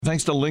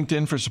Thanks to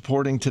LinkedIn for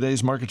supporting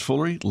today's Market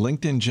Foolery.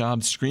 LinkedIn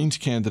Jobs screens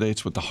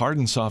candidates with the hard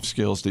and soft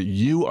skills that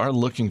you are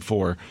looking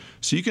for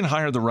so you can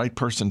hire the right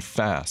person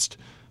fast.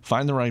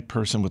 Find the right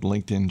person with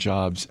LinkedIn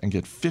Jobs and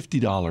get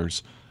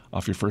 $50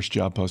 off your first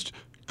job post.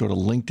 Go to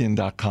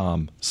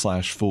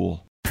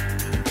linkedin.com/fool.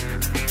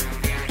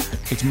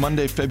 It's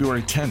Monday,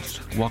 February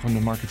 10th. Welcome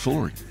to Market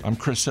Foolery. I'm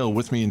Chris Hill.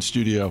 With me in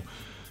studio,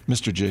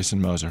 Mr. Jason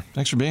Moser.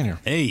 Thanks for being here.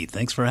 Hey,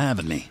 thanks for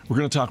having me. We're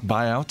going to talk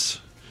buyouts.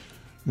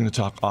 We're going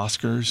to talk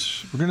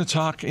Oscars. We're going to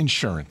talk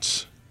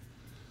insurance.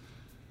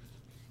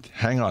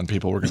 Hang on,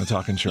 people. We're going to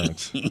talk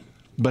insurance.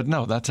 But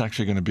no, that's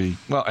actually going to be,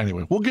 well,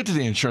 anyway, we'll get to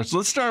the insurance.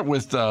 Let's start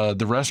with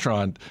the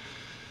restaurant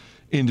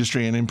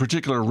industry, and in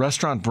particular,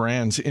 Restaurant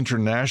Brands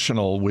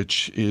International,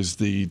 which is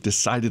the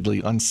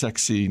decidedly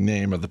unsexy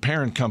name of the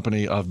parent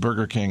company of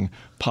Burger King,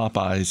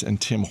 Popeyes, and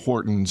Tim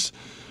Hortons.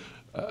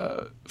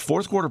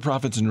 Fourth quarter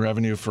profits and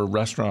revenue for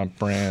Restaurant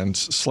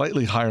Brands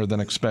slightly higher than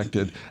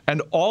expected,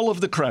 and all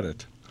of the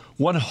credit,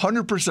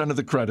 100% of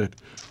the credit,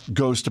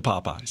 goes to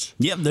Popeyes.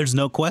 Yep, there's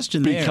no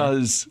question there.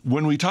 Because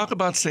when we talk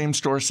about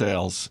same-store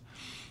sales,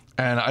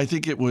 and I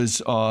think it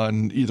was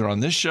either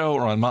on this show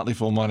or on Motley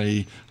Fool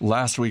Money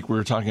last week, we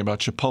were talking about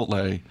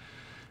Chipotle,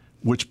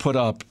 which put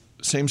up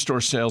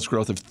same-store sales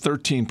growth of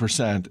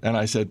 13%. And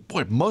I said,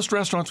 boy, most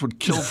restaurants would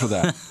kill for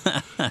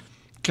that.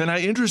 Can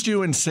I interest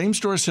you in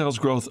same-store sales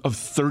growth of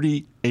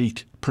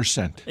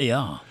 38%?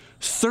 Yeah.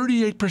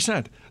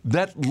 38%.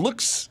 That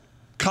looks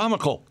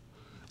comical.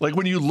 Like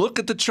when you look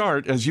at the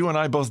chart, as you and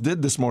I both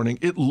did this morning,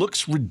 it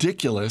looks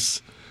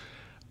ridiculous.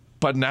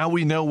 But now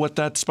we know what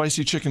that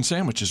spicy chicken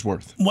sandwich is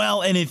worth.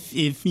 Well, and if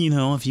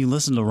you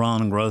listen to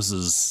Ron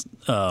Gross's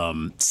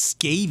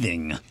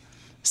scathing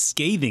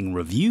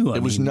review,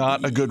 it was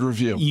not a good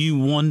review. You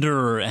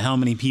wonder how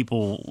many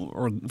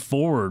people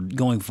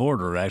going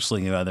forward are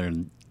actually going to either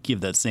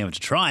give that sandwich a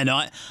try.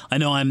 I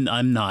know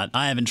I'm not.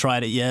 I haven't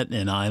tried it yet,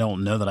 and I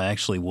don't know that I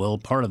actually will.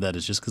 Part of that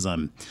is just because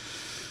I'm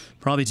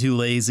probably too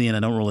lazy, and I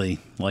don't really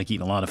like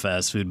eating a lot of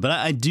fast food. But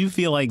I do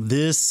feel like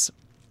this,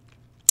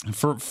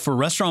 for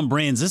Restaurant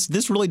Brands,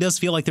 this really does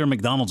feel like their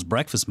McDonald's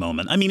breakfast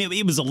moment. I mean,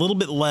 it was a little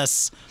bit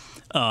less.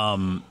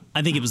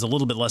 I think it was a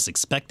little bit less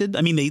expected.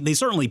 I mean, they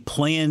certainly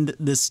planned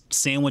this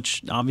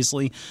sandwich,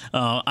 obviously.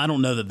 I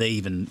don't know that they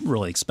even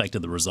really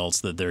expected the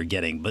results that they're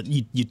getting. But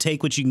you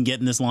take what you can get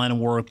in this line of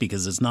work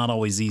because it's not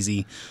always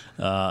easy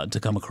to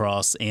come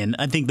across. And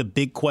I think the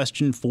big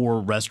question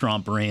for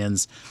Restaurant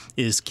Brands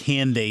is,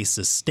 can they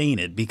sustain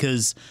it?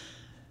 Because,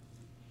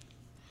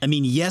 I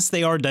mean, yes,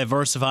 they are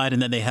diversified in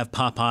that they have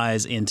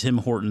Popeyes and Tim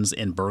Hortons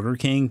and Burger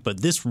King.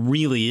 But this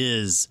really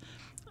is,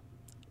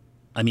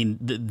 I mean,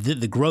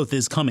 the growth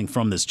is coming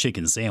from this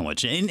chicken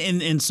sandwich.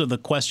 And so the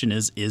question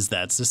is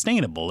that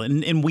sustainable?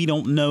 And we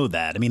don't know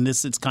that. I mean,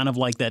 it's kind of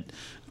like that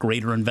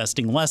greater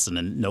investing lesson,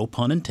 and no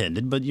pun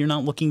intended, but you're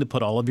not looking to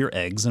put all of your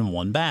eggs in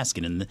one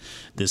basket. In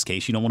this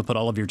case, you don't want to put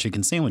all of your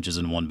chicken sandwiches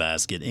in one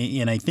basket.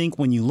 And I think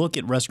when you look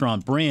at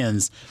Restaurant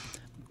Brands,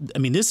 I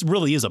mean, this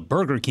really is a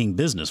Burger King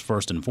business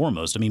first and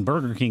foremost. I mean,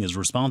 Burger King is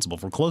responsible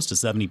for close to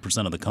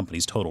 70% of the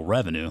company's total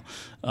revenue.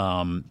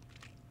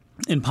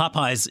 And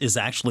Popeyes is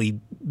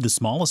actually the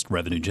smallest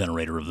revenue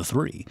generator of the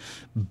three.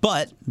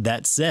 But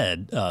that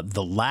said,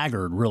 the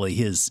laggard really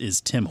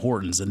is Tim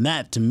Hortons. And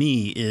that, to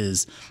me,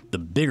 is the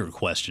bigger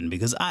question,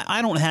 because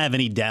I don't have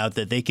any doubt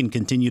that they can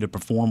continue to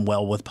perform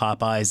well with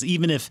Popeyes,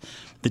 even if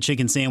the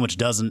chicken sandwich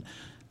doesn't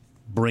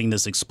bring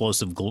this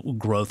explosive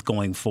growth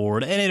going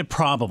forward. And it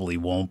probably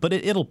won't, but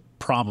it'll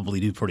probably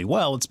do pretty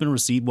well. It's been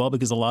received well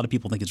because a lot of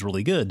people think it's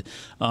really good.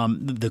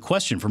 The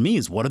question for me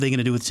is, what are they going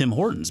to do with Tim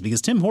Hortons?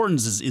 Because Tim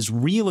Hortons is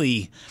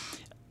really,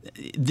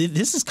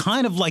 this is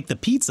kind of like the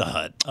Pizza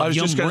Hut of I was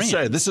Yum just going to Brands.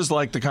 say, this is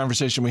like the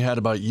conversation we had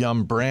about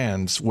Yum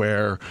Brands,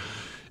 where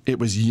it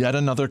was yet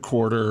another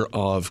quarter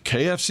of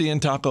KFC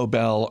and Taco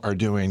Bell are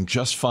doing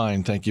just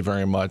fine, thank you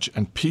very much,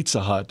 and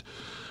Pizza Hut,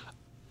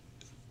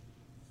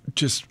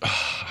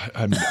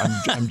 I'm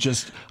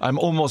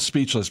almost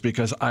speechless,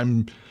 because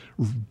I'm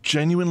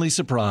genuinely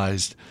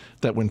surprised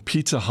that when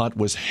Pizza Hut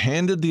was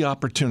handed the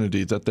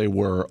opportunity that they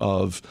were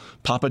of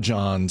Papa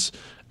John's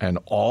and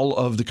all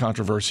of the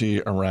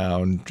controversy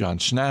around John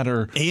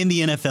Schnatter And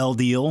the NFL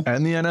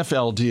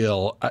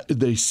deal.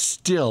 They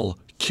still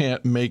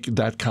can't make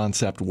that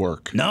concept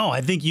work. No,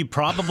 I think we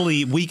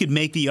could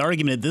make the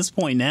argument at this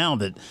point now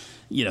that,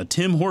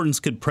 Tim Hortons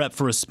could prep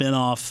for a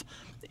spinoff,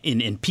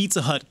 and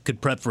Pizza Hut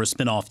could prep for a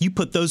spinoff. You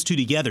put those two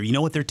together, you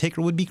know what their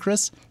ticker would be,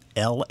 Chris?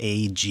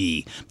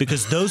 LAG,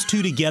 because those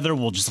two together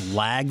will just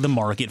lag the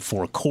market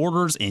for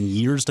quarters and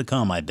years to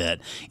come, I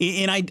bet.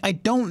 And I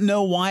don't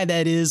know why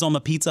that is on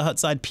the Pizza Hut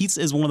side. Pizza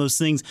is one of those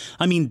things.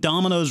 I mean,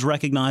 Domino's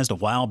recognized a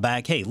while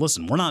back, hey,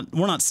 listen, we're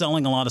not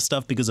selling a lot of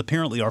stuff because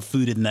apparently our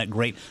food isn't that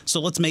great,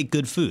 so let's make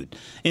good food.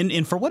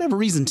 And for whatever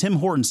reason, Tim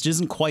Hortons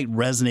isn't quite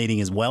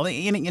resonating as well.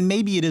 And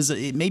maybe it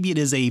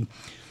is a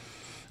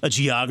a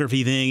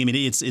geography thing. I mean,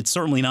 it's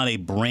certainly not a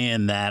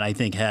brand that I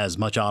think has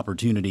much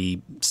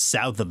opportunity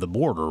south of the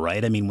border,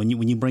 right? I mean, when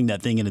you bring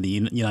that thing into the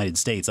United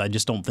States, I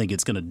just don't think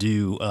it's going to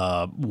do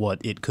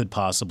what it could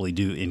possibly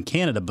do in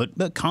Canada.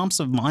 But comps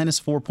of minus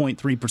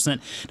 4.3%.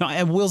 Now,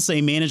 I will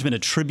say management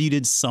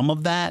attributed some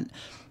of that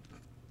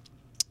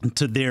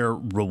to their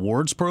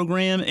rewards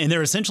program, and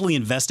they're essentially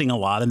investing a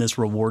lot in this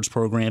rewards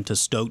program to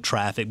stoke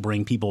traffic,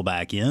 bring people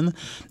back in,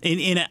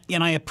 and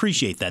I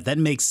appreciate that. That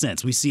makes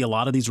sense. We see a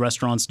lot of these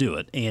restaurants do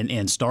it, and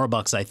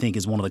Starbucks, I think,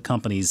 is one of the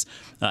companies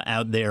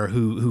out there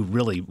who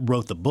really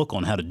wrote the book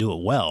on how to do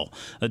it well.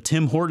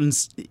 Tim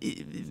Hortons,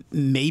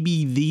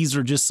 maybe these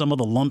are just some of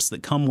the lumps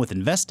that come with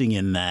investing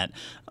in that.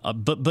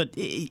 But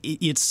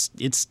it's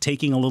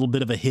taking a little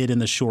bit of a hit in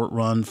the short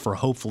run for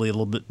hopefully a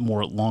little bit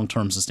more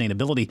long-term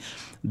sustainability.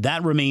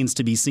 That remains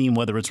to be seen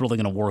whether it's really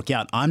going to work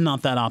out. I'm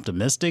not that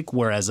optimistic,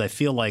 whereas I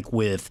feel like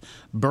with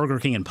Burger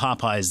King and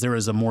Popeyes, there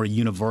is a more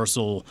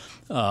universal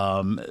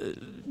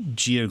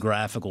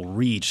geographical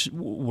reach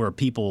where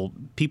people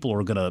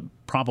are going to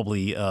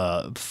probably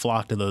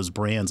flock to those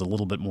brands a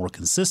little bit more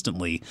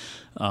consistently.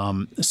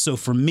 So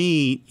for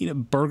me,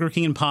 Burger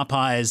King and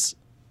Popeyes,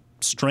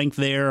 strength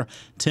there.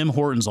 Tim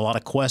Hortons, a lot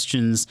of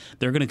questions.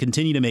 They're going to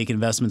continue to make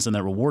investments in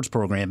that rewards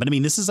program. But I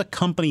mean, this is a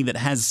company that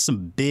has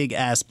some big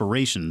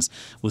aspirations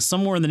with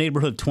somewhere in the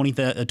neighborhood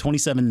of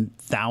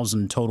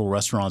 27,000 total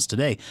restaurants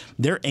today.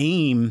 Their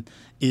aim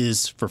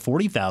is for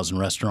 40,000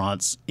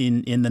 restaurants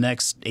in the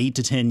next 8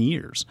 to 10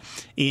 years.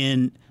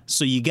 And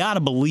so you got to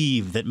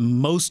believe that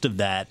most of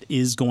that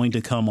is going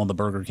to come on the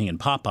Burger King and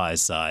Popeyes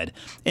side.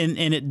 And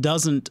it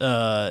doesn't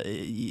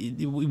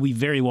we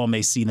very well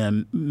may see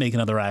them make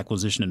another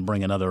acquisition and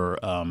bring another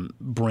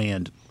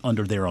brand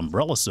under their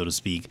umbrella, so to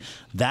speak.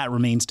 That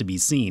remains to be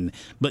seen.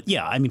 But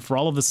yeah, I mean, for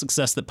all of the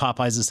success that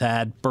Popeyes has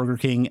had, Burger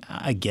King,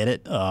 I get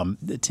it.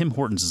 Tim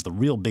Hortons is the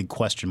real big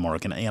question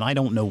mark, and I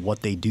don't know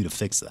what they do to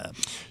fix that.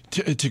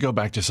 To go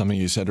back to something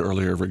you said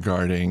earlier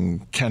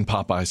regarding can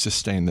Popeye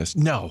sustain this?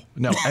 No.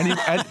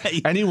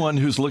 Anyone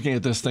who's looking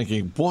at this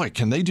thinking, boy,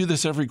 can they do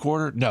this every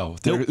quarter? No.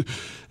 Nope.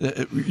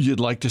 You'd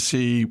like to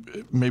see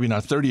maybe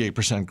not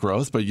 38%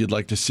 growth, but you'd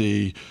like to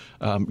see,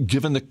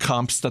 given the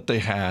comps that they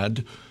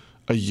had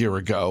a year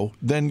ago,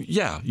 then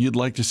yeah, you'd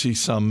like to see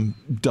some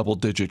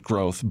double-digit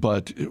growth.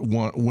 But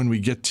when we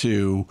get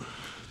to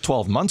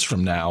 12 months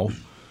from now,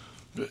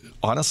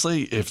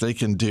 honestly, if they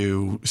can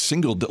do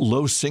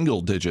low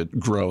single-digit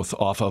growth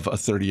off of a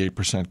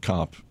 38%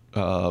 comp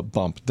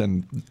bump,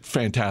 then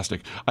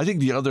fantastic. I think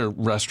the other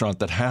restaurant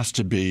that has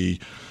to be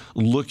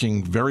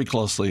looking very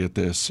closely at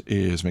this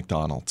is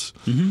McDonald's.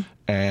 Mm-hmm.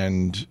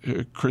 And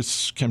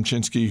Chris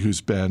Kempczinski,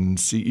 who's been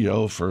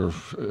CEO for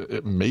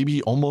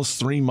maybe almost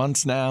 3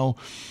 months now,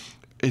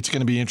 it's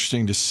going to be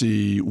interesting to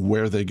see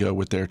where they go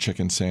with their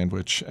chicken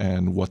sandwich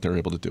and what they're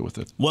able to do with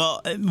it.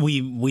 Well,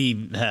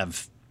 we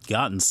have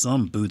gotten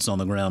some boots on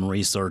the ground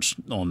research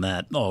on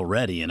that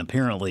already, and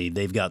apparently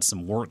they've got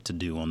some work to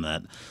do on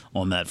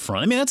that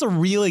front. I mean, that's a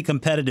really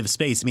competitive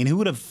space. I mean, who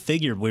would have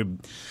figured we'd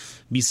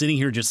be sitting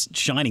here just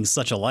shining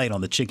such a light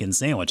on the chicken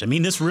sandwich? I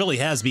mean, this really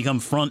has become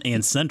front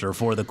and center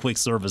for the quick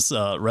service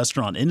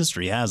restaurant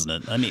industry,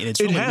 hasn't it? I mean, it's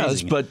really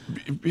amazing. But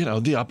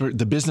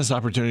the business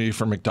opportunity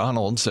for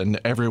McDonald's and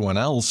everyone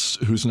else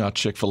who's not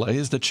Chick-fil-A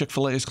is that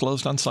Chick-fil-A is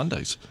closed on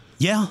Sundays.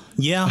 Yeah,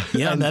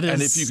 that is.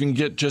 And if you can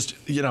get just,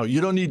 you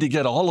don't need to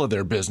get all of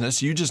their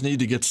business. You just need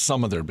to get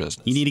some of their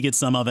business. You need to get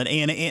some of it.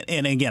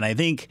 And again, I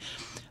think,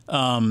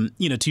 to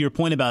your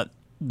point about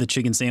the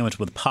chicken sandwich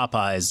with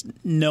Popeyes,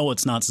 no,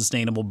 it's not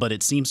sustainable, but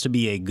it seems to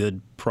be a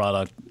good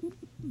product.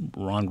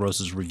 Ron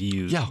Gross's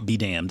review, be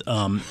damned.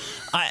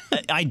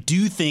 I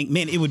do think,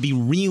 man, it would be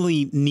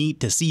really neat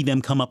to see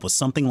them come up with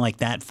something like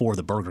that for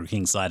the Burger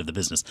King side of the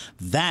business.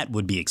 That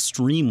would be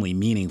extremely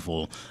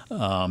meaningful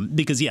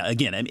because, yeah,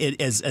 again,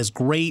 as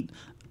great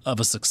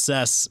of a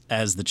success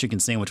as the chicken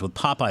sandwich with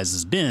Popeyes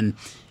has been,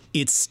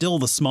 it's still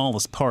the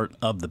smallest part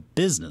of the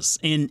business,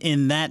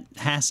 and that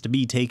has to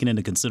be taken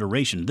into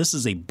consideration. This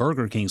is a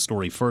Burger King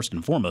story first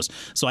and foremost.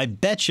 So I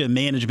bet you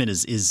management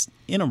is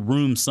in a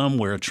room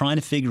somewhere trying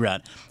to figure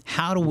out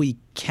how do we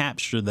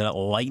capture that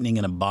lightning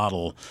in a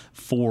bottle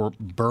for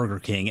Burger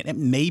King.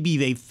 And maybe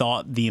they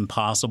thought the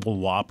Impossible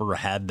Whopper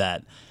had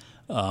that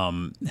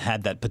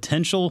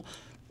potential.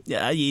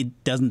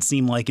 It doesn't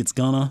seem like it's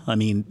gonna. I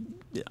mean,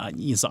 I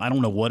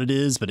don't know what it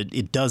is, but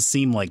it does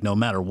seem like no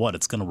matter what,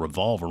 it's going to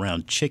revolve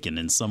around chicken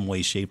in some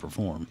way, shape, or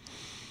form.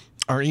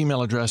 Our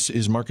email address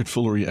is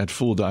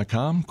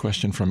marketfoolery@fool.com.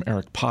 Question from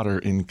Eric Potter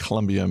in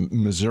Columbia,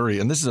 Missouri.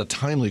 And this is a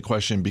timely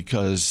question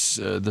because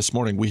this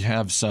morning we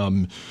have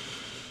some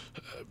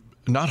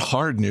not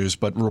hard news,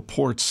 but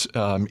reports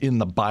in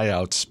the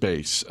buyout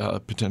space,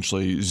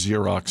 potentially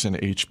Xerox and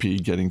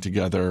HP getting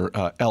together,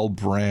 L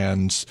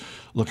Brands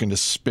looking to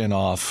spin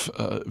off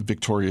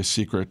Victoria's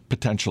Secret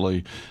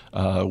potentially,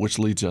 which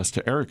leads us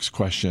to Eric's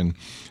question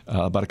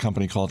about a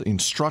company called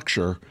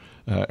Instructure.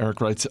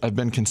 Eric writes, I've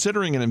been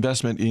considering an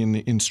investment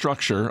in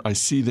Instructure. I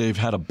see they've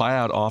had a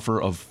buyout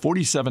offer of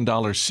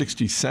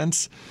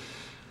 $47.60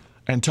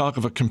 and talk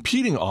of a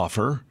competing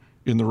offer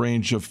in the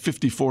range of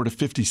 $54 to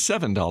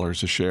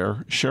 $57 a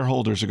share.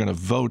 Shareholders are going to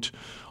vote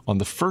on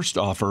the first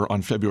offer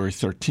on February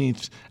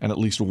 13th, and at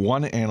least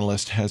one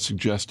analyst has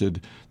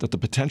suggested that the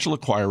potential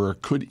acquirer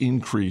could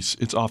increase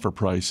its offer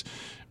price.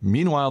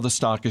 Meanwhile, the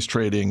stock is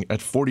trading at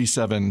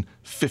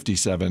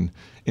 $47.57.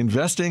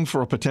 Investing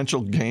for a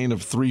potential gain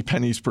of 3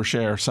 pennies per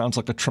share sounds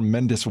like a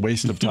tremendous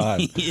waste of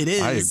time. It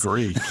is. I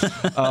agree.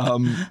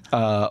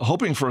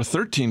 Hoping for a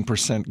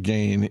 13%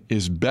 gain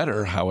is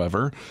better,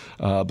 however,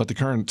 but the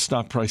current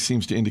stock price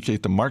seems to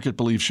indicate the market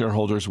believes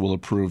shareholders will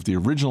approve the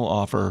original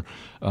offer.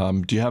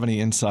 Do you have any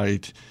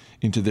insight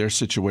into their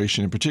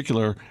situation in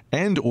particular,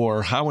 and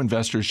or how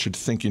investors should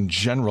think in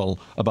general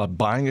about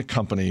buying a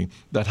company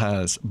that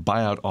has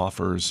buyout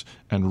offers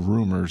and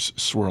rumors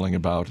swirling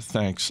about?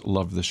 Thanks.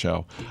 Love the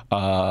show.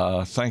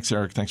 Thanks,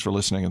 Eric. Thanks for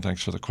listening, and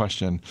thanks for the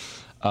question.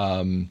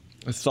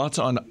 Thoughts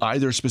on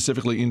either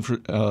specifically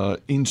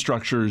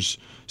Instructure's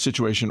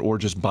situation or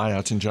just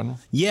buyouts in general?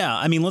 Yeah,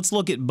 I mean, let's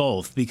look at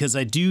both, because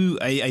I do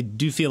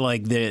feel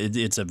like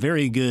it's a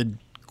very good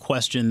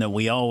question that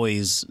we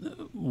always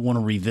want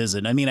to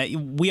revisit. I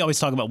mean, we always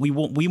talk about we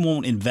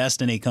won't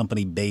invest in a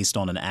company based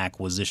on an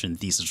acquisition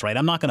thesis, right?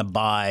 I'm not going to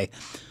buy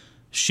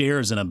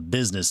shares in a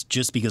business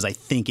just because I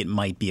think it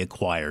might be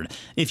acquired.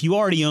 If you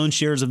already own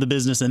shares of the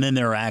business and then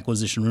there are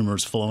acquisition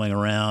rumors flowing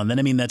around, then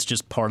I mean that's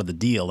just part of the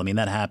deal. I mean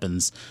that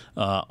happens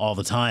all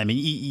the time.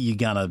 You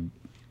gotta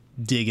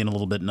dig in a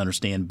little bit and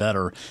understand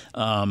better.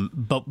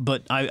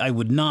 But I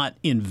would not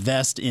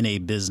invest in a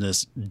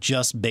business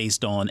just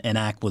based on an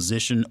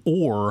acquisition,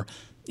 or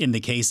in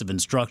the case of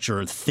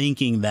Instructure,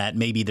 thinking that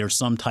maybe there's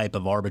some type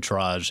of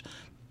arbitrage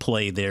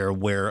play there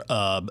where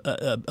a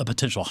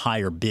potential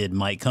higher bid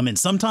might come in.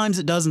 Sometimes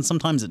it does and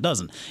sometimes it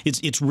doesn't.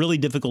 It's really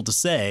difficult to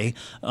say.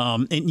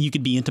 And you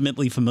could be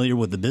intimately familiar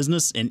with the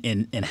business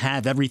and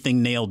have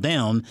everything nailed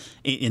down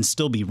and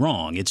still be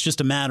wrong. It's just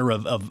a matter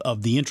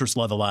of the interest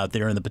level out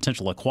there and the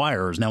potential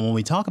acquirers. Now, when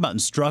we talk about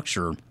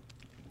Instructure,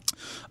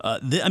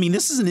 I mean,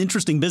 this is an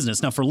interesting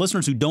business. Now, for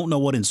listeners who don't know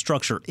what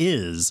Instructure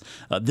is,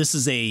 this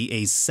is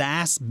a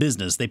SaaS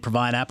business. They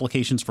provide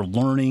applications for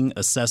learning,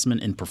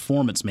 assessment, and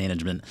performance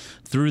management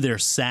through their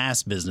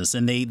SaaS business.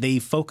 And they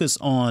focus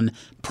on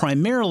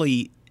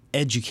primarily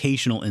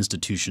educational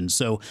institutions.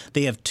 So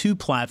they have 2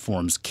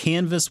 platforms,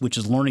 Canvas, which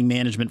is learning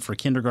management for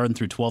kindergarten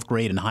through 12th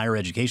grade and higher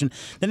education.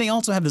 Then they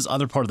also have this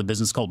other part of the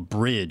business called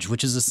Bridge,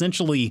 which is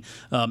essentially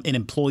an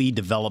employee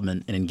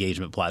development and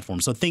engagement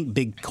platform. So think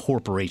big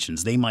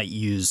corporations. They might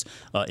use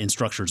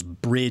Instructure's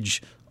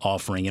Bridge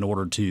offering in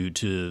order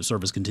to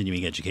serve as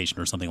continuing education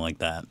or something like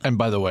that. And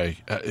by the way,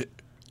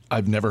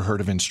 I've never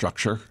heard of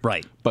Instructure.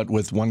 Right. But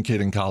with one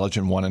kid in college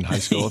and one in high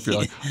school, if you're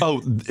like,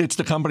 oh, it's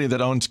the company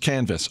that owns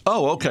Canvas.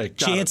 Oh, okay.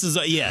 Chances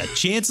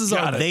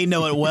are they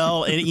know it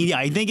well. And yeah,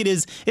 I think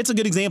it's a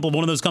good example of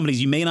one of those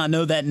companies. You may not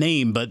know that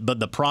name, but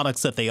the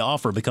products that they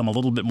offer become a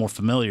little bit more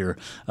familiar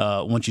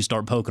once you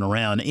start poking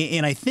around.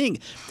 And I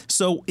think,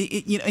 so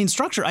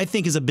Instructure, I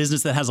think, is a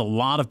business that has a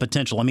lot of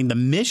potential. I mean, the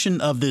mission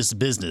of this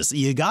business,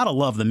 you got to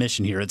love the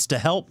mission here. It's to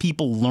help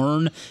people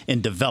learn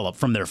and develop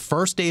from their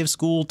first day of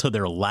school to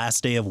their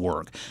last day of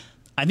work.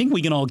 I think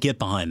we can all get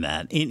behind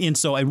that. And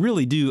so I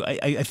really do.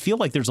 I feel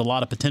like there's a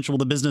lot of potential with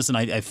the business, and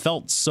I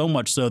felt so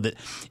much so that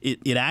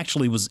it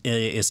actually was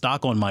a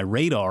stock on my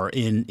radar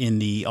in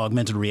the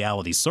augmented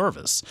reality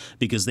service,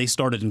 because they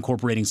started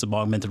incorporating some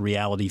augmented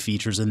reality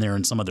features in there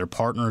and some of their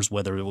partners,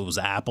 whether it was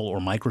Apple or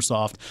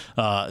Microsoft.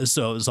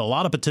 So there's a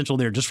lot of potential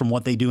there just from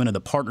what they do and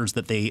the partners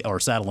that they are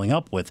saddling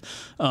up with.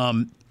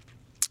 When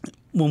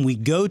we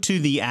go to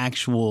the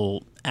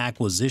actual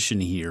acquisition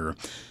here,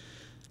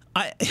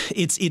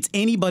 it's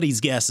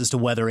anybody's guess as to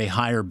whether a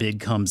higher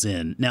bid comes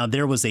in. Now,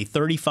 there was a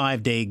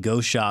 35-day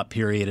go shop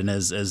period, and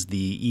as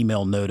the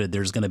email noted,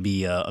 there's going to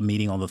be a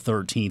meeting on the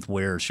 13th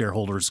where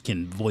shareholders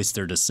can voice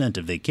their dissent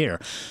if they care.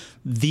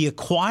 The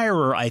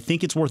acquirer, I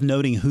think it's worth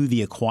noting who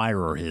the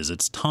acquirer is.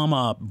 It's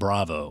Thoma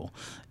Bravo,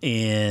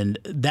 and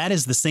that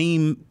is the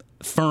same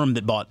firm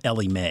that bought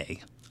Ellie Mae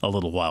a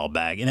little while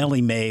back. And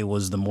Ellie Mae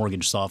was the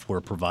mortgage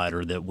software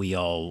provider that we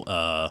all,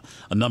 a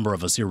number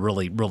of us here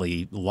really,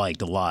 really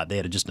liked a lot. They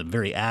had just a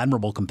very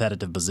admirable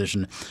competitive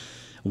position.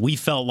 We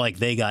felt like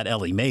they got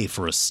Ellie Mae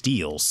for a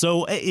steal.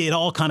 So it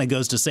all kind of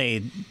goes to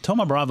say,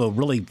 Thoma Bravo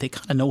really, they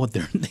kind of know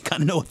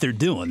what they're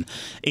doing.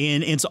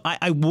 And so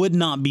I would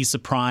not be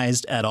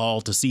surprised at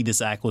all to see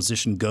this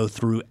acquisition go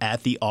through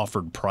at the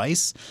offered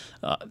price.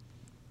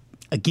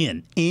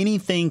 Again,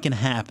 anything can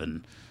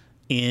happen.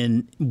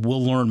 And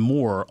we'll learn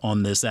more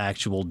on this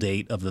actual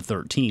date of the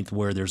 13th,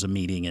 where there's a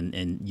meeting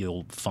and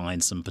you'll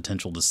find some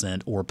potential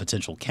dissent or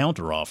potential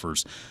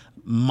counteroffers.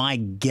 My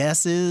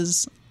guess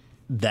is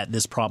that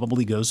this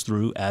probably goes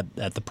through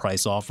at the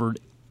price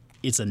offered.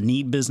 It's a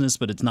neat business,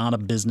 but it's not a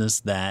business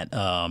that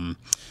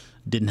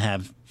didn't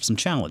have some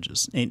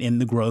challenges.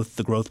 And the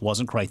growth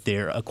wasn't quite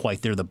there.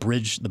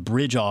 The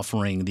bridge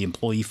offering, the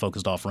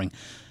employee-focused offering,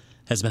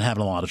 has been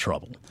having a lot of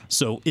trouble.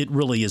 So it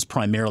really is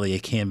primarily a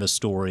Canvas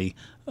story.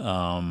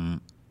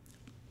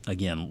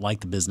 again,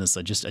 like the business,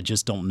 I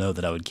just don't know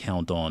that I would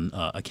count on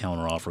a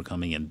counteroffer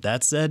coming in.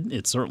 That said,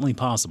 it's certainly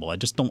possible.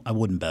 I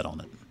wouldn't bet on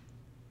it.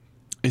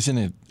 Isn't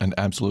it an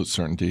absolute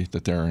certainty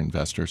that there are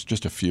investors,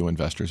 just a few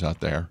investors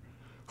out there,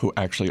 who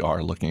actually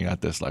are looking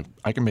at this like,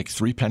 I can make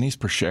 3 pennies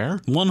per share?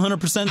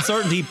 100%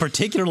 certainty,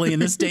 particularly in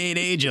this day and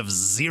age of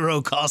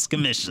zero cost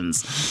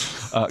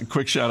commissions.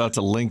 Quick shout out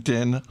to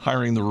LinkedIn.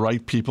 Hiring the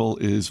right people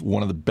is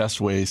one of the best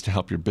ways to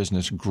help your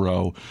business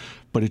grow,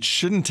 but it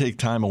shouldn't take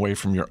time away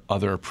from your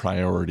other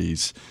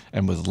priorities.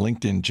 And with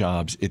LinkedIn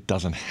Jobs, it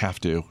doesn't have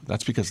to.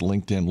 That's because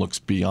LinkedIn looks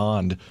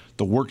beyond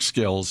the work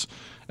skills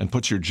and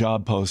puts your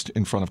job post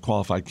in front of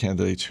qualified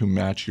candidates who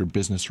match your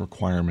business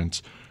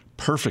requirements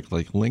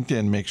perfectly.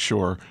 LinkedIn makes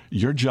sure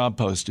your job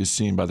post is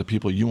seen by the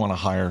people you want to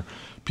hire,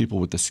 people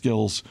with the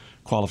skills,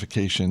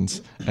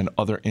 qualifications, and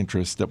other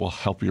interests that will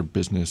help your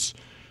business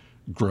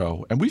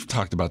grow. And we've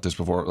talked about this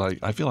before. Like,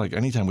 I feel like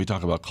anytime we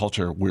talk about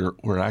culture,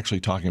 we're actually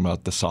talking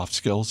about the soft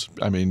skills.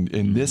 I mean,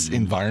 in this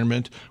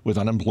environment with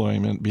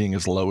unemployment being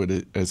as low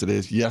as it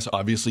is, yes,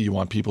 obviously you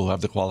want people who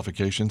have the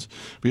qualifications,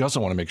 but you also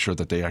want to make sure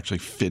that they actually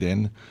fit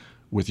in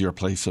with your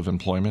place of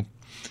employment.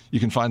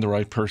 You can find the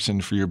right person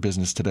for your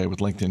business today with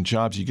LinkedIn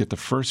Jobs. You get the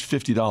first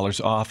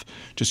 $50 off.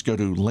 Just go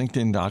to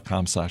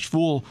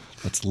linkedin.com/fool.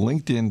 That's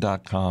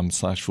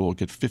linkedin.com/fool.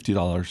 Get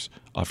 $50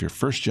 off your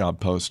first job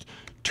post.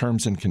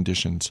 Terms and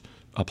conditions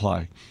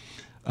apply.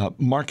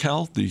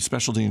 Markel, the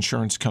specialty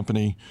insurance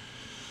company,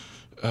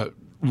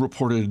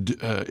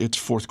 reported its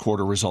fourth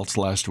quarter results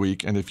last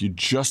week. And if you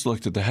just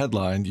looked at the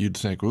headline, you'd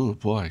think, oh,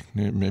 boy,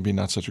 maybe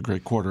not such a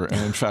great quarter. And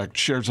in fact,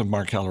 shares of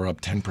Markel are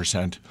up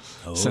 10%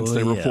 since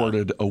they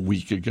reported a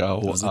week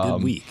ago. It was a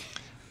good week.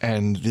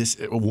 And this,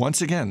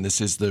 once again,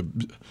 this is the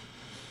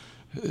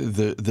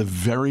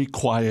very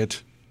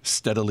quiet,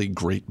 steadily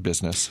great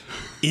business.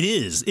 It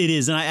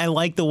is. And I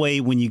like the way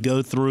when you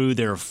go through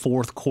their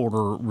fourth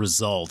quarter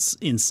results,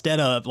 instead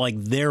of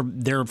like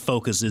their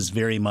focus is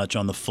very much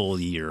on the full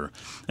year.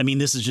 I mean,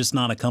 this is just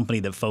not a company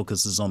that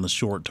focuses on the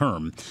short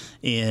term.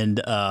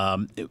 And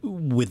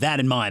with that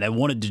in mind, I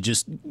wanted to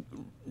just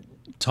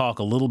talk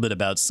a little bit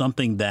about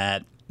something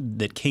that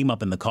came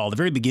up in the call, the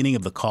very beginning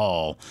of the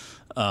call.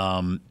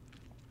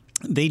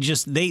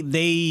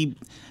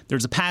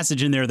 There's a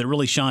passage in there that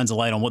really shines a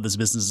light on what this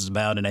business is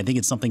about, and I think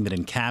it's something that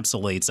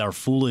encapsulates our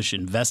foolish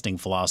investing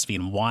philosophy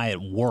and why it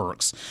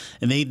works.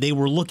 And they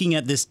were looking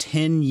at this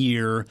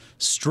 10-year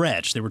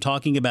stretch. They were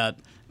talking about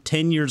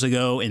 10 years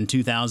ago in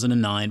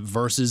 2009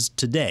 versus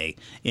today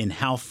and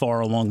how far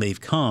along they've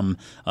come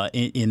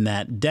in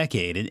that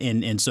decade.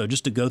 And so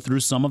just to go through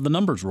some of the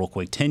numbers real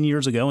quick, 10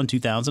 years ago in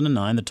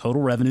 2009, the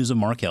total revenues of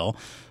Markel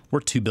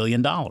were $2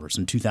 billion.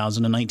 In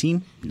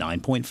 2019,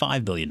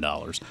 $9.5 billion.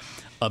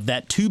 Of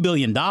that $2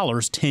 billion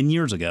 10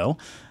 years ago,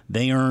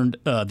 they earned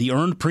the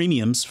earned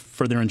premiums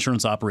for their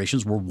insurance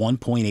operations were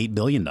 $1.8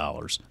 billion.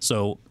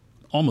 So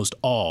almost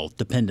all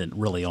dependent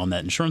really on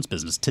that insurance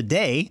business.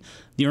 Today,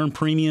 the earned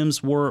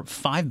premiums were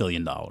 $5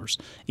 billion.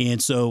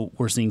 And so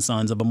we're seeing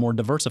signs of a more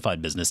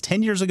diversified business.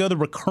 10 years ago, the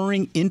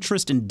recurring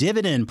interest and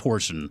dividend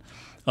portion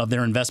of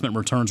their investment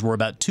returns were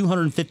about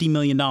 $250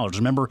 million.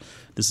 Remember,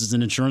 this is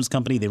an insurance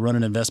company. They run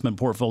an investment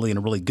portfolio, and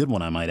a really good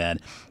one, I might add.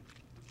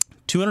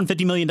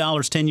 $250 million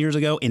 10 years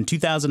ago. In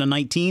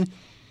 2019,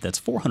 that's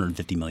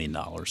 $450 million.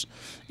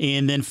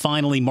 And then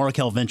finally,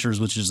 Markel Ventures,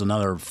 which is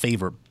another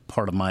favorite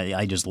part of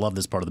I just love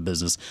this part of the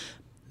business.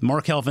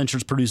 Markel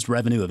Ventures produced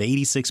revenue of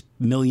 $86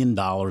 million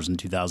in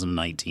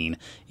 2019,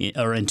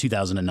 or in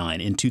 2009.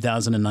 In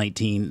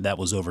 2019, that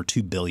was over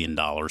 $2 billion.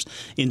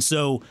 And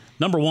so,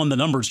 number one, the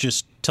numbers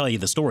just tell you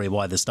the story of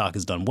why the stock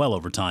has done well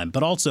over time.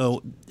 But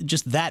also,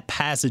 just that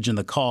passage in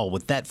the call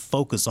with that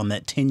focus on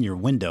that 10-year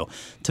window,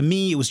 to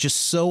me, it was just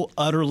so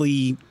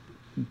utterly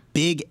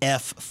big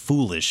F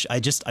foolish.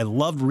 I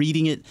loved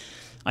reading it.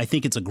 I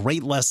think it's a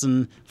great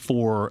lesson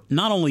for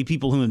not only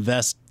people who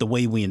invest the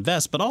way we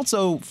invest, but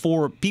also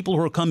for people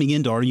who are coming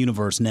into our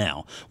universe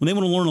now. When they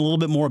want to learn a little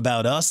bit more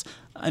about us,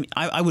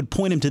 I would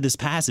point them to this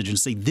passage and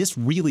say, this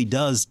really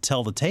does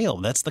tell the tale.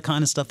 That's the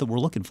kind of stuff that we're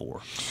looking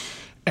for.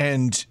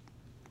 And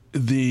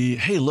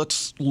hey,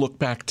 let's look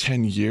back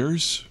 10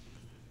 years,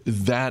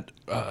 that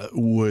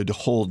would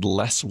hold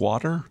less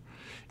water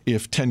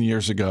if 10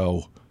 years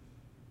ago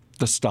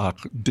the stock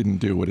didn't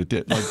do what it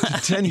did.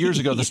 Like 10 years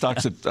ago, the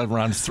stock's at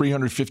around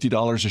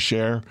 $350 a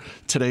share.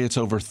 Today, it's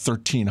over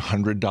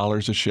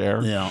 $1,300 a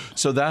share. Yeah.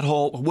 So that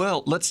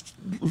let's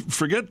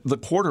forget the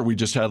quarter we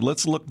just had.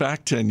 Let's look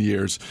back 10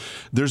 years.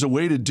 There's a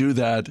way to do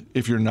that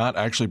if you're not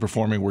actually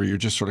performing, where you're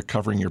just sort of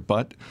covering your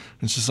butt.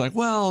 It's just like,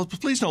 well,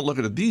 please don't look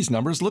at these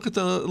numbers. Look at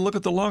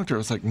the long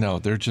term. It's like, no,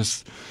 they're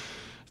just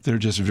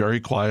very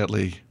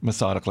quietly,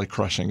 methodically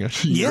crushing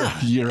it year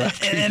after year.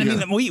 And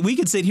I mean, we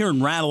could sit here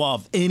and rattle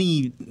off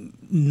any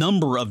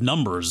number of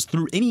numbers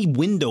through any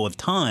window of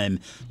time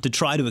to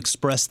try to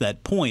express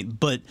that point.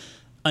 But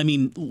I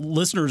mean,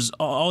 listeners,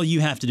 all you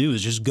have to do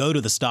is just go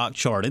to the stock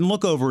chart and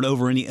look over it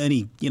over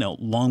any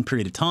long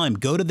period of time.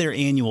 Go to their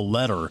annual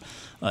letter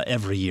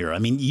every year. I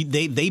mean,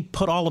 they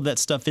put all of that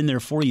stuff in there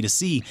for you to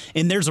see.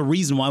 And there's a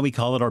reason why we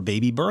call it our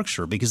baby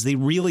Berkshire, because they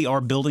really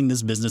are building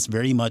this business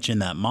very much in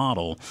that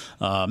model.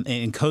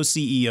 And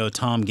co-CEO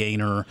Tom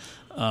Gaynor,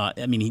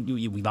 I mean,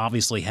 we've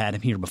obviously had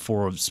him here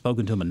before. I've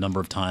spoken to him a number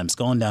of times,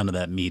 gone down to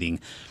that meeting.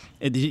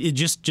 It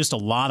just a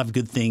lot of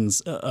good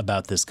things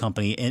about this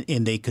company,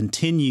 and they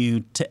continue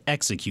to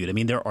execute. I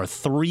mean, there are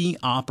 3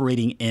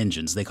 operating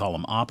engines. They call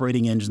them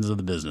operating engines of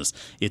the business.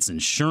 It's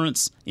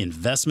insurance,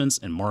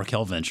 investments, and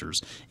Markel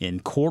Ventures.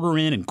 And quarter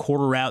in and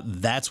quarter out,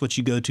 that's what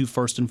you go to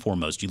first and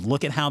foremost. You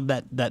look at how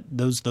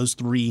those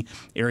 3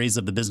 areas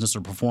of the business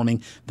are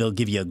performing. They'll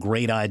give you a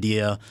great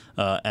idea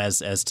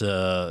as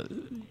to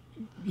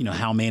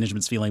how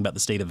management's feeling about the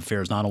state of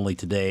affairs, not only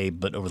today,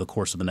 but over the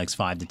course of the next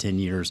 5 to 10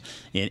 years.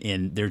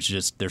 And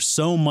there's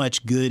so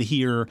much good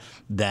here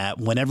that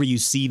whenever you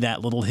see that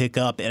little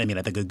hiccup, and I mean,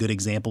 I think a good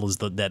example is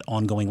that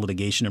ongoing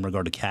litigation in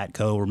regard to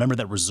CATCo. Remember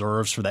that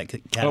reserves for that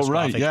catastrophic? Oh,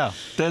 right, yeah.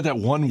 They had that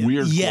one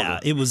weird Yeah,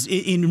 quarter. it was.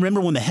 And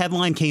remember when the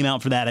headline came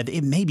out for that,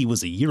 it maybe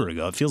was a year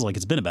ago. It feels like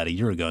it's been about a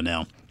year ago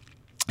now.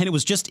 And it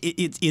was just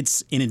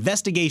it's an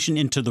investigation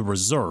into the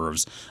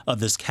reserves of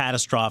this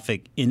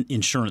catastrophic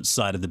insurance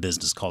side of the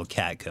business called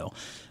CATCo.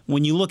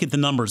 When you look at the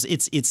numbers,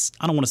 it's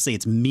I don't want to say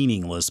it's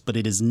meaningless, but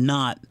it is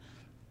not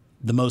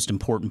the most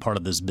important part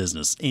of this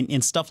business.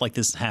 And stuff like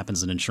this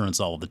happens in insurance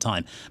all of the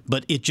time.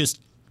 But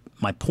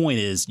my point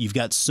is, you've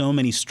got so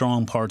many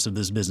strong parts of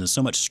this business,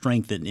 so much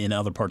strength in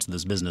other parts of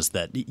this business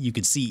that you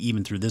could see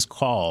even through this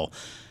call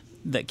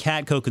that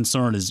CATCo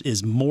concern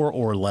is more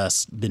or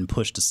less been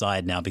pushed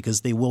aside now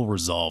because they will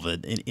resolve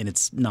it, and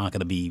it's not going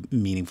to be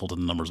meaningful to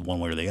the numbers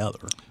one way or the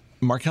other.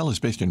 Markel is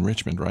based in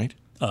Richmond, right?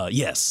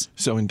 Yes.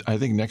 So I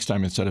think next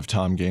time, instead of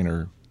Tom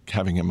Gaynor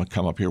having him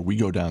come up here, we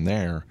go down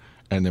there,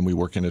 and then we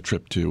work in a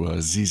trip to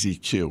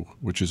ZZQ,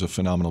 which is a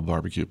phenomenal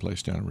barbecue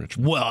place down in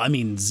Richmond. Well, I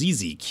mean,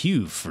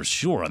 ZZQ for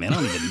sure. I mean,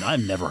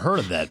 I've never heard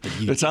of that. But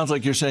it sounds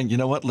like you're saying, you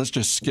know what, let's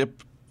just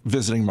skip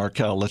visiting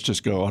Markel. Let's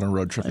just go on a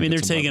road trip. I mean,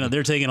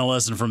 they're taking a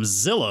lesson from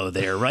Zillow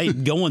there,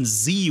 right? Going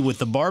Z with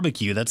the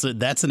barbecue. That's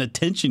an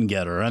attention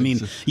getter. I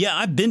mean, yeah,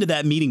 I've been to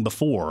that meeting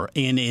before,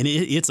 and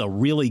it's a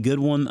really good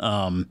one.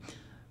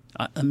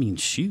 I mean,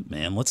 shoot,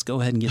 man, let's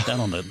go ahead and get that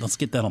on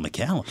the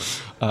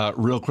calendar.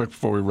 Real quick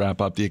before we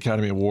wrap up, the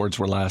Academy Awards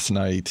were last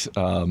night.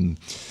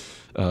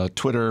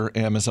 Twitter,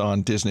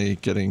 Amazon, Disney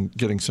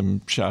getting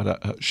some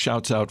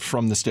shouts out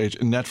from the stage,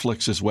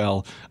 Netflix as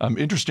well.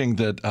 Interesting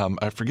that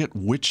I forget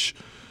which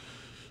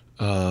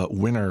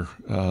winner.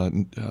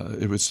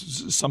 It was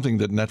something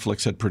that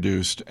Netflix had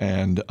produced,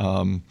 and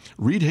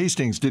Reed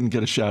Hastings didn't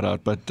get a shout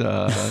out, but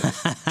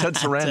Ted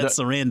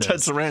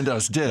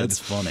Sarandos did. That's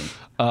funny.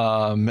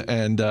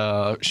 And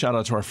shout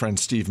out to our friend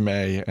Steve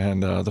May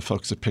and the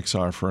folks at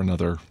Pixar for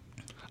another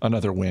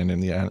win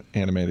in the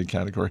animated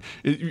category.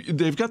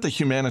 They've got the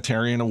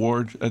Humanitarian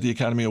Award at the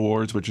Academy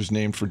Awards, which is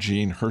named for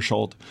Gene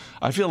Hersholt.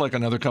 I feel like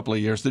another couple of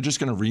years, they're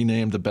just going to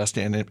rename the Best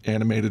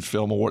Animated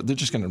Film Award. They're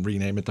just going to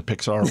rename it the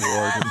Pixar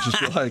Award and just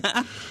be like...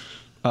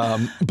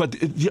 but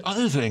the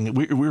other thing,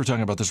 we were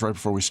talking about this right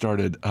before we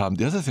started.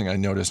 The other thing I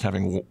noticed,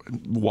 having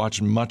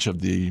watched much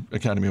of the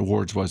Academy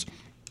Awards, was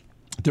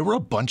there were a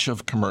bunch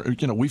of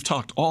we've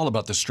talked all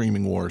about the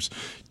streaming wars,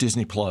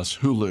 Disney Plus,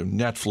 Hulu,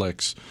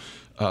 Netflix,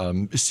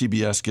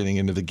 CBS getting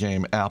into the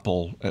game,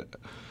 Apple.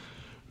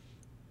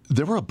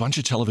 There were a bunch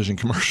of television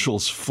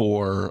commercials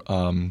for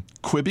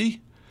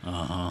Quibi,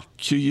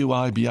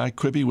 Q-U-I-B-I,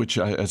 Quibi, which,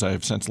 as I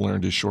have since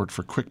learned, is short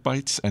for Quick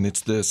Bites. And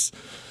it's this,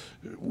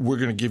 we're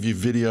going to give you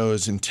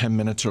videos in 10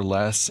 minutes or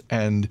less.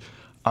 And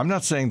I'm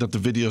not saying that the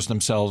videos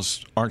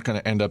themselves aren't going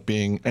to end up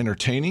being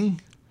entertaining,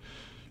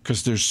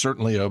 because there's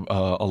certainly a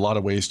lot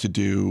of ways to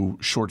do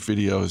short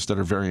videos that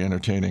are very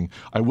entertaining.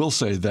 I will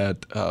say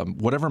that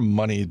whatever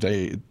money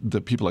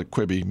the people at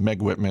Quibi,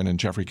 Meg Whitman and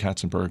Jeffrey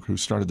Katzenberg, who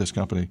started this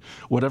company,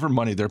 whatever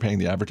money they're paying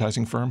the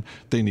advertising firm,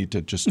 they need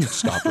to just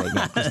stop right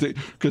now.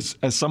 Because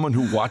as someone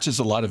who watches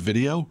a lot of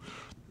video,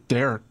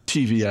 their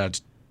TV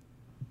ads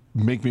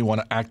make me want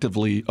to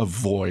actively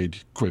avoid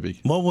Quibi.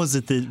 What was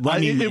it that...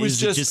 it was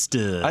just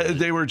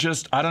they were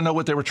just... I don't know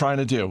what they were trying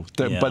to do.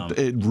 But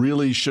it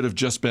really should have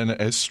just been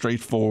as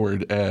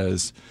straightforward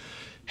as,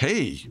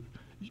 hey,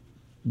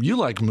 you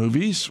like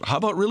movies. How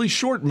about really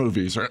short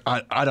movies? Or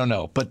I don't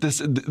know. But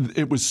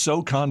it was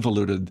so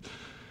convoluted.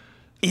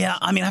 Yeah,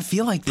 I mean, I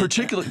feel like...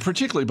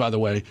 Particularly, by the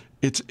way,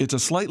 it's a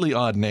slightly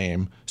odd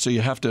name. So you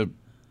have to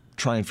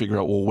try and figure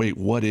out, well, wait,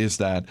 what is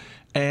that?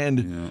 And...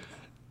 Yeah.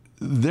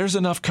 There's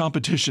enough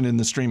competition in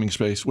the streaming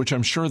space, which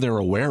I'm sure they're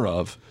aware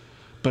of,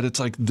 but it's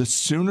like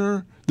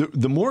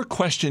the more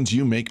questions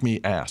you make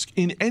me ask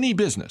in any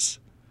business,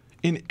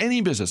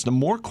 the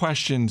more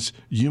questions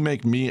you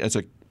make me as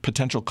a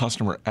potential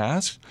customer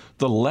ask,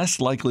 the less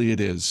likely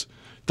it is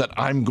that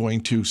I'm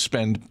going to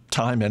spend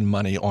time and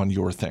money on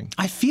your thing.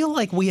 I feel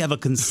like we have a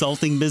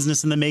consulting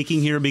business in the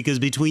making here, because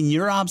between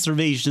your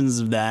observations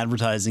of the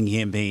advertising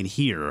campaign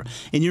here,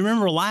 and you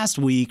remember last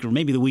week or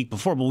maybe the week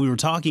before, but we were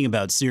talking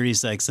about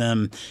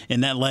SiriusXM,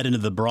 and that led into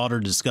the broader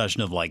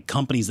discussion of like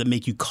companies that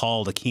make you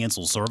call to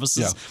cancel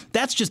services. Yeah.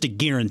 That's just a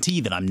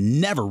guarantee that I'm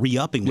never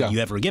re-upping with you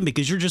ever again,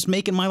 because you're just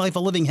making my life a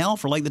living hell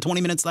for like the 20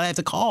 minutes that I have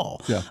to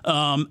call. Yeah.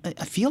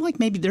 I feel like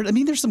maybe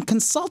there's some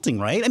consulting,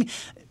 right? I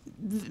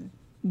mean,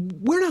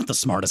 we're not the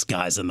smartest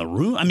guys in the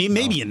room. I mean,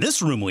 maybe in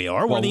this room we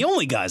are. We're the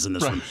only guys in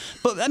this room.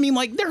 But I mean,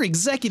 like, they're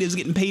executives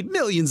getting paid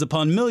millions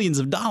upon millions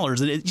of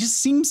dollars. And it just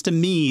seems to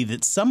me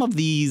that some of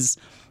these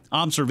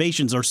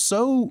observations are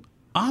so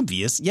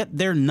obvious, yet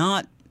they're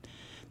not.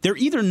 They're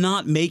either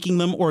not making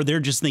them, or they're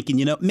just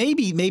thinking,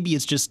 maybe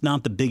it's just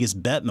not the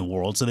biggest bet in the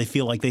world, so they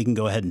feel like they can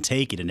go ahead and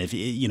take it. And if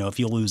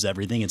you lose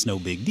everything, it's no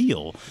big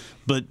deal.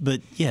 But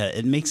yeah,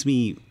 it makes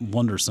me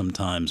wonder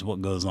sometimes what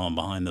goes on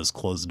behind those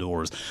closed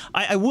doors.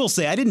 I will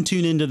say I didn't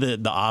tune into the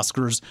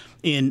Oscars,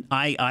 and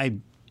I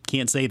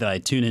can't say that I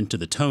tune into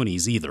the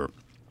Tonys either.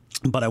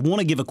 But I want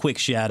to give a quick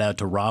shout out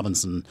to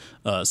Robinson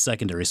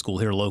Secondary School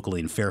here locally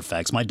in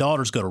Fairfax. My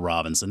daughters go to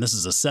Robinson. This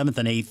is a 7th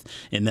and 8th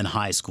and then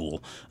high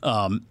school.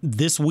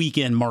 This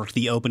weekend marked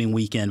the opening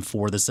weekend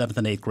for the 7th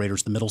and 8th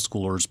graders, the middle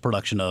schoolers'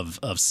 production of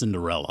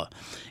Cinderella.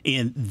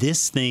 And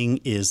this thing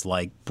is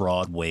like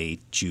Broadway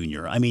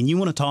Junior. I mean, you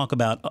want to talk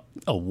about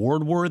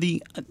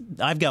award-worthy?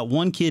 I've got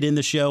one kid in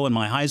the show and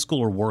my high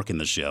schooler working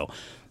the show.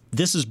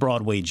 This is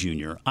Broadway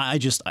Junior.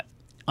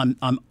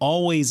 I'm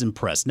always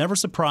impressed. Never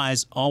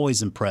surprised,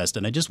 always impressed.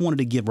 And I just wanted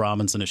to give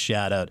Robinson a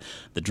shout out.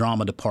 The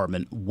drama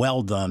department,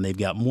 well done. They've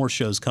got more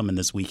shows coming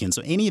this weekend.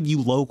 So any of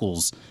you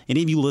locals,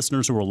 any of you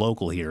listeners who are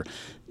local here,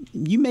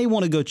 you may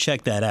want to go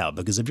check that out,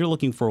 because if you're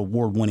looking for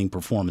award-winning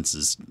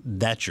performances,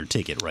 that's your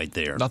ticket right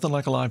there. Nothing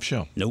like a live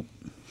show. Nope.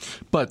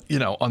 But,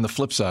 on the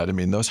flip side, I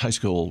mean, those high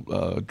school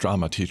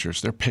drama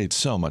teachers, they're paid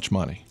so much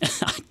money.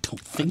 I don't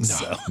think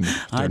so.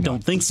 I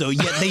don't think so.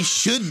 Yet they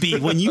should be.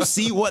 When you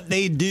see what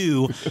they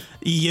do,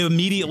 you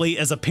immediately,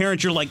 as a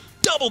parent, you're like,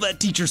 double that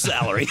teacher's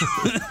salary.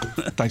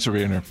 Thanks for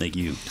being here. Thank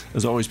you.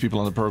 As always, people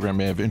on the program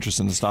may have interest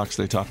in the stocks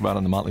they talk about,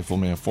 and the Motley Fool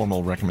may have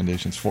formal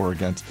recommendations for or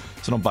against.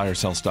 So don't buy or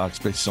sell stocks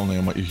based only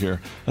on what you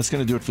hear. That's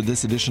going to do it for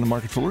this edition of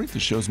Market Foolery. The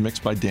show's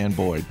mixed by Dan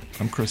Boyd.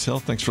 I'm Chris Hill.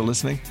 Thanks for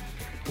listening.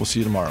 We'll see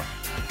you tomorrow.